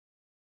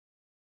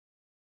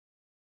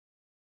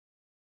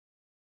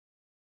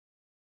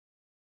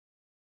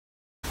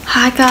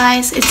Hi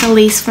guys, it's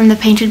Elise from the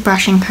Painted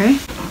Brushing Crew.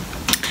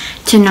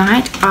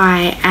 Tonight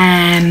I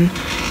am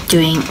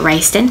doing ray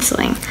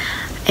stenciling.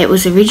 It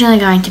was originally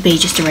going to be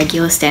just a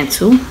regular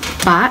stencil,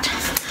 but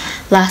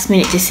last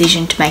minute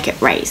decision to make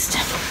it raised.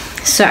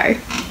 So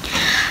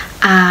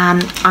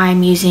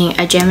I'm using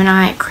a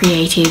Gemini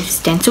Creative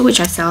Stencil,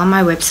 which I sell on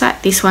my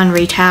website. This one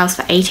retails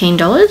for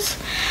 $18,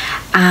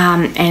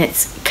 and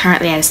it's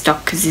currently out of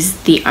stock because this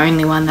is the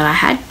only one that I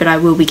had, but I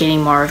will be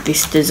getting more of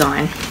this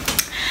design.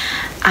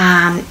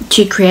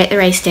 To create the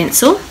raised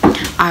stencil,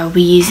 I will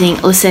be using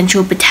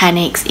L'essentiel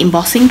Botanics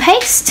Embossing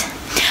Paste.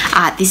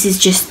 This is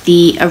just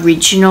the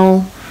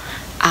original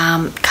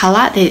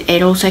colour.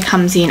 It also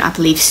comes in, I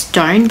believe,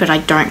 stone, but I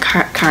don't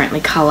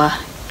currently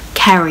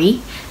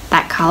carry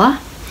that colour.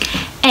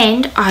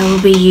 And I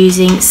will be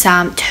using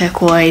some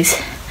turquoise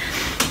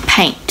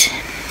paint.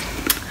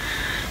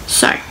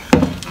 So,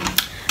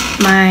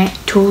 my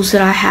tools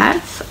that I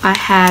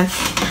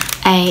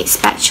have a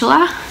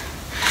spatula.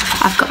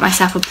 I've got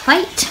myself a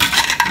plate.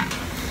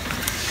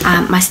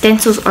 My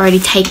stencil's already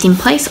taped in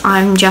place.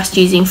 I'm just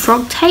using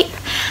frog tape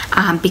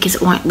because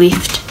it won't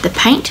lift the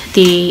paint.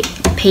 The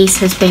piece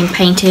has been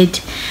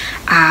painted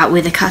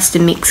with a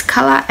custom mix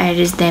colour, and it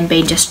has then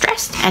been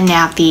distressed, and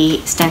now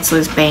the stencil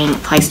is being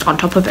placed on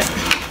top of it.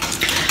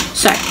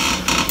 So,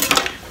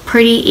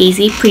 pretty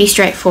easy, pretty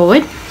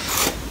straightforward.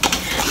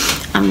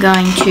 I'm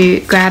going to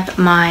grab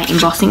my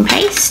embossing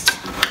paste.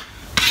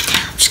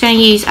 I'm just going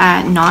to use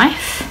a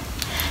knife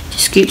to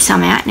scoop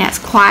some out. Now it's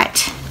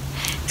quite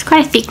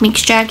a thick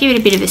mixture. I'll give it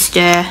a bit of a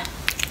stir.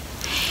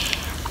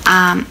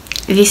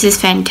 This is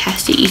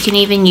fantastic. You can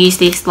even use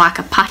this like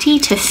a putty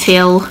to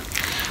fill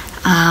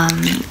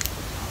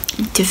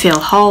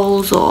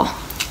holes or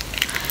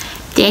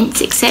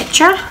dents,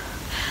 etc.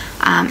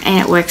 And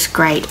it works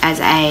great as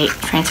a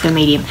transfer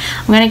medium.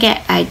 I'm going to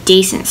get a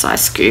decent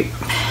sized scoop.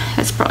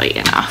 That's probably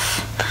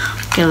enough.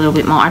 Get a little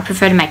bit more. I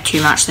prefer to make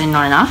too much than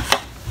not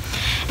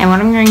enough. And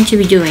what I'm going to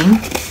be doing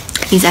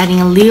is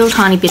adding a little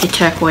tiny bit of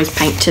turquoise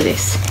paint to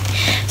this.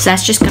 So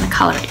that's just going to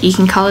colour it. You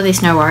can colour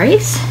this, no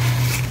worries.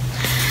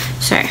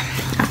 So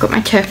I've got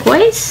my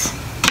turquoise.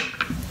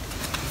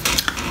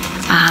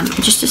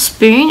 Just a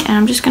spoon, and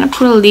I'm just going to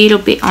put a little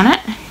bit on it.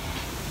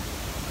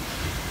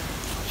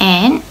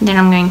 And then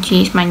I'm going to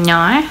use my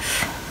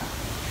knife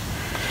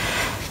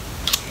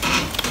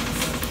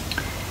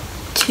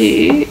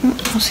to,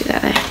 I'll see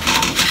that there,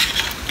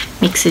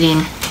 mix it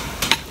in.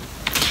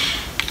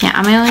 Now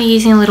I'm only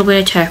using a little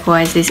bit of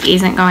turquoise. This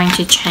isn't going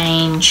to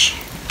change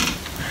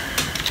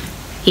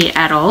it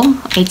at all.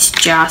 It's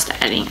just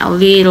adding a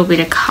little bit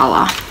of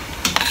colour.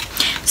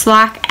 It's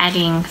like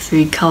adding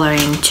food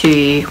colouring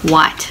to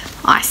white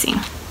icing.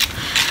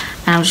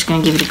 And I'm just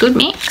going to give it a good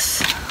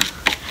mix.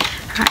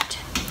 Right,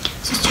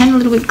 so it's turned a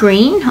little bit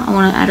green. I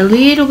want to add a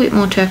little bit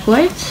more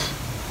turquoise.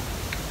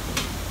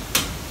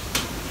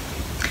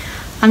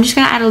 I'm just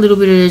going to add a little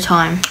bit at a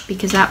time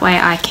because that way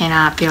I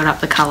can build up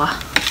the colour.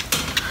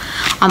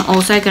 I'm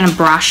also going to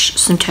brush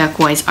some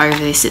turquoise over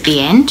this at the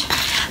end,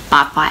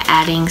 but by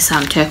adding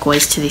some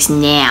turquoise to this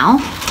now,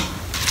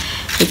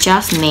 it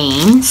just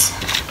means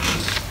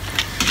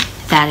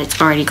that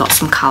it's already got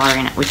some colour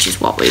in it, which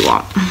is what we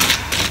want.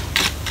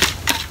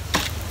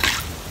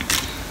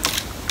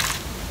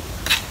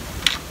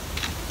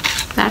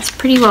 That's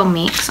pretty well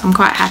mixed. I'm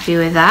quite happy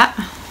with that.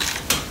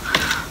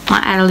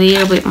 Might add a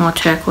little bit more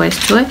turquoise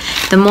to it.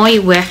 The more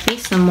you work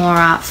this, the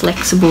more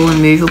flexible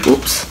and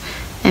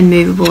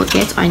movable it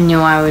gets. I knew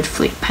I would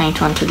flick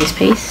paint onto this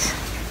piece.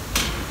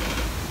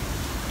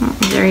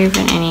 Is there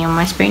even any on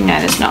my spoon? No,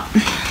 there's not.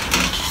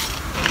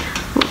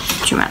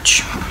 Oops, too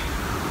much.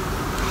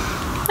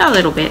 A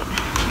little bit.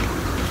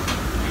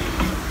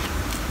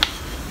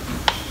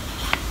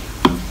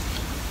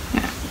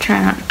 Yeah,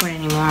 try not to put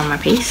any more on my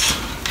piece.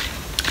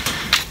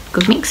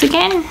 Good mix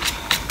again.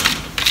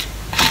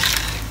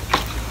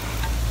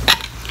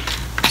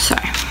 So.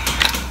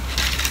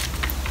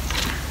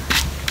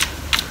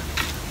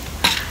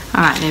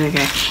 Alright, there we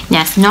go.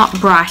 Now it's not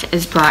bright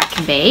as bright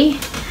can be.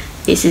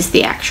 This is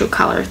the actual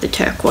colour of the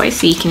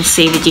turquoise, so you can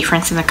see the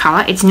difference in the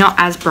colour. It's not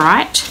as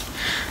bright.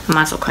 I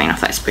might as well clean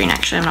off that spoon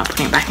actually. I'm not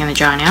putting it back in the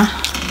jar now.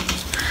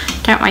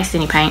 Don't waste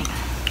any paint.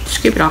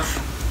 Scoop it off.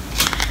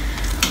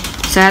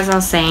 So as I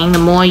was saying, the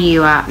more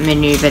you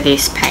manoeuvre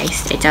this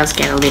paste, it does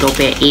get a little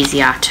bit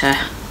easier to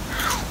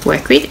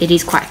work with. It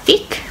is quite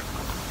thick.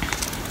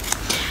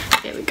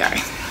 There we go.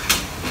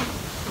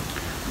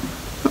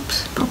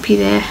 Oops, pop you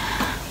there.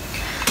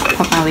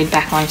 Pop my lid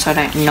back on so I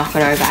don't knock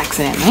it over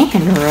accidentally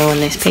and ruin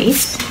this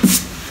piece.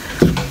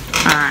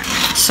 Alright,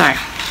 so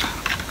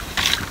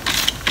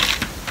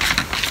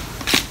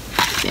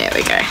there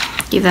we go.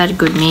 Give that a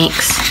good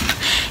mix.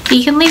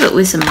 You can leave it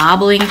with some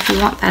marbling if you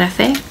want that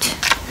effect,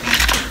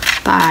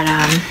 but I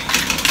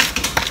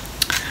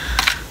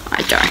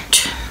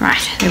don't.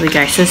 Right, there we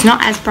go. So it's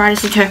not as bright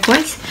as the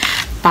turquoise,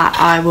 but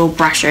I will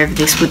brush over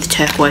this with the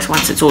turquoise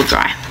once it's all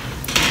dry.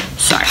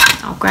 So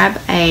I'll grab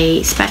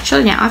a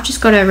spatula. Now I've just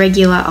got a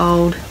regular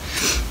old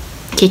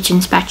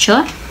kitchen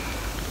spatula.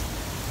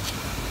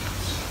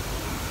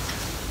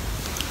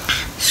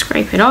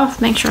 scrape it off,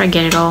 make sure I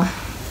get it all.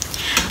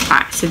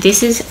 Alright, so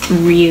this is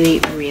really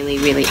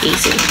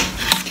easy.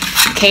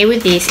 The key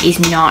with this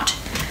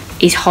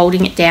is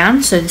holding it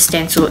down so the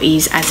stencil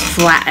is as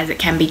flat as it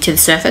can be to the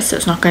surface, so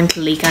it's not going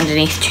to leak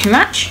underneath too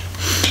much.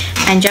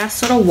 And just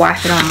sort of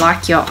wipe it on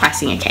like you're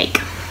icing a cake.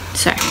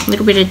 So a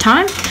little bit of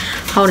time,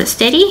 hold it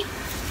steady,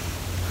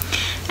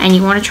 and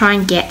you want to try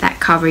and get that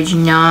coverage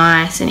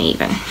nice and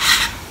even.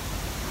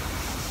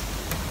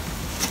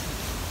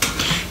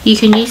 You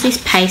can use this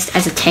paste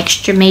as a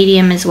texture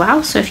medium as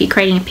well, so if you're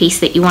creating a piece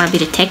that you want a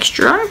bit of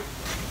texture on,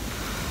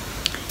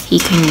 you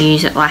can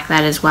use it like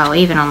that as well,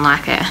 even on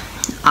like a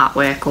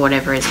artwork or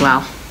whatever as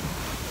well.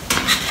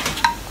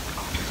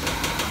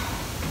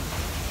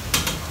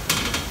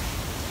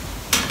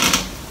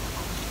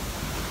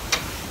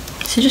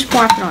 So just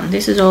wipe it on,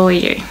 this is all we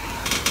do.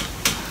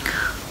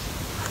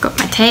 I've got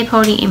my tape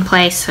holding in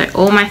place, so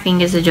all my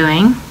fingers are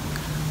doing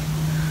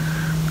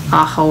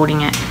are holding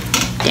it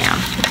down.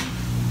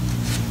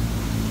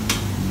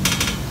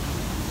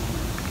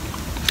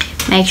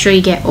 Make sure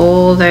you get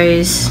all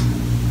those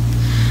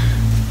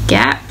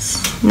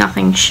gaps,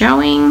 nothing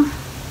showing.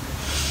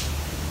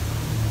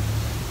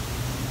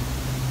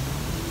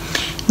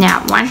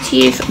 Now, once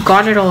you've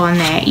got it all on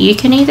there, you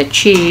can either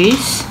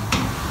choose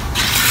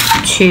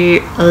to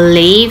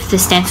leave the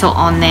stencil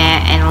on there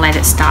and let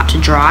it start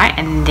to dry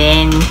and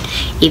then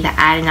either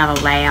add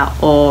another layer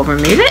or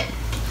remove it,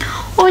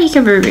 or you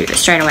can remove it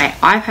straight away.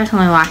 I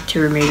personally like to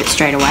remove it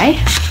straight away.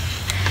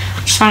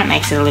 I just find it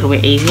makes it a little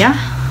bit easier.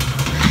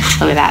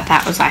 Look at that,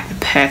 that was like the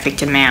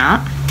perfect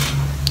amount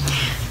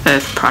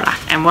of product.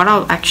 And what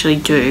I'll actually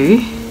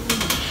do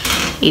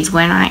is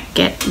when I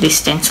get this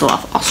stencil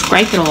off, I'll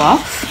scrape it all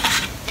off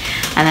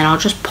and then I'll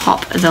just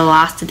pop the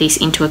last of this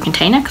into a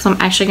container because I'm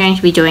actually going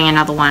to be doing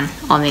another one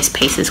on this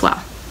piece as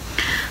well.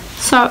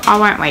 So I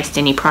won't waste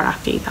any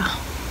product either.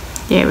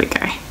 There we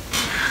go.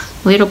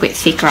 A little bit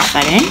thicker up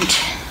that end.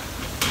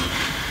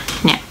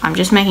 Now I'm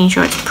just making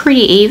sure it's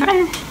pretty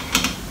even.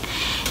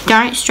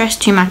 Don't stress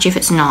too much if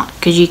it's not,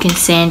 because you can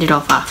sand it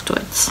off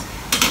afterwards.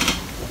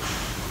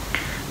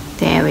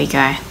 There we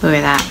go, look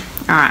at that.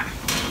 Alright,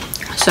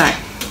 so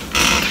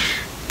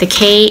the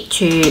key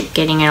to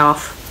getting it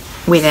off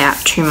without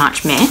too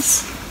much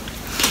mess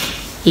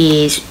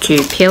is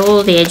to peel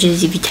all the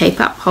edges of your tape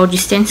up, hold your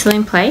stencil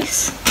in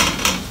place.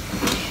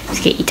 Let's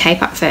get your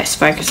tape up first,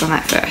 focus on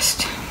that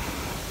first.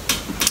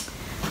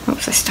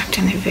 Oops, I stuck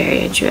to the very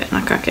edge of it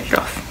and I can't get it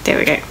off. There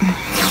we go.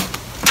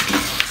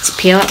 Just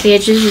peel up the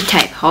edges of the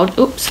tape. Hold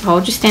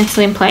your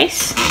stencil in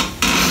place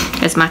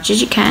as much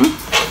as you can.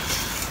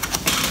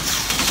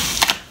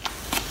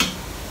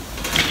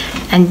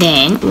 And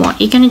then what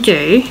you're going to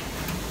do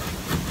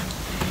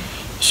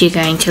is you're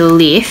going to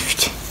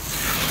lift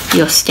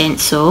your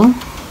stencil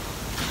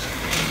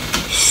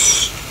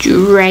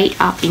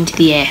straight up into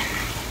the air.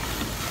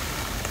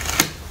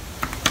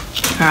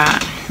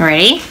 Alright,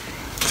 ready?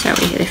 So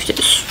we lift it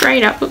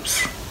straight up.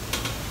 Oops.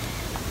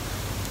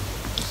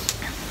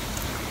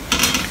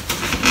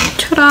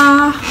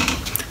 Ta-da!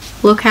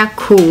 Look how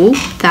cool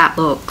that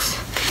looks.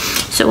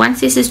 So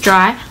once this is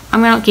dry,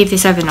 I'm going to give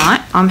this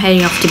overnight. I'm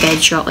heading off to bed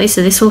shortly,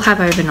 so this will have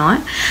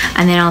overnight,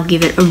 and then I'll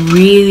give it a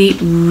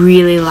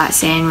really light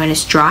sand when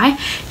it's dry,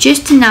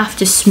 just enough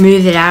to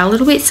smooth it out a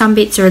little bit. Some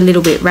bits are a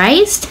little bit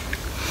raised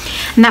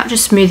and that'll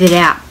just smooth it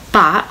out,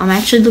 but I'm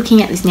actually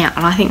looking at this now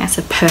and I think that's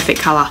a perfect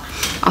colour.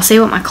 I'll see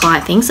what my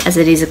client thinks, as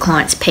it is a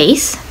client's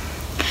piece,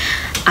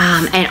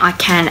 and I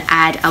can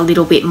add a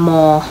little bit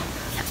more.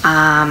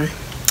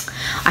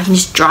 I can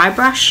just dry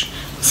brush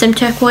some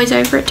turquoise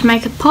over it to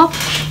make it pop.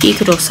 You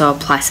could also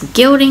apply some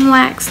gilding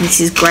wax.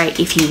 This is great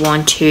if you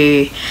want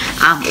to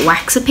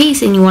wax a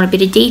piece and you want a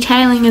bit of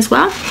detailing as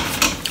well.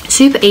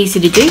 Super easy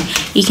to do.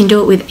 You can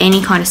do it with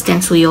any kind of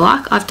stencil you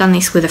like. I've done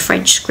this with a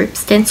French script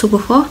stencil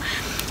before.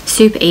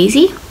 Super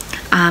easy.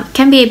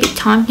 Can be a bit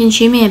time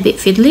consuming, a bit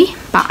fiddly,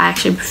 but I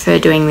actually prefer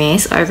doing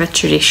this over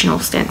traditional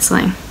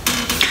stenciling.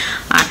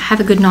 Alright, have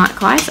a good night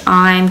guys.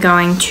 I'm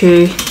going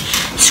to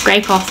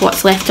scrape off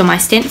what's left on my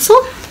stencil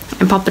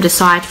and pop it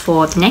aside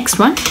for the next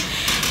one,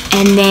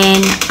 and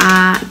then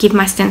give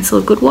my stencil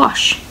a good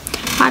wash.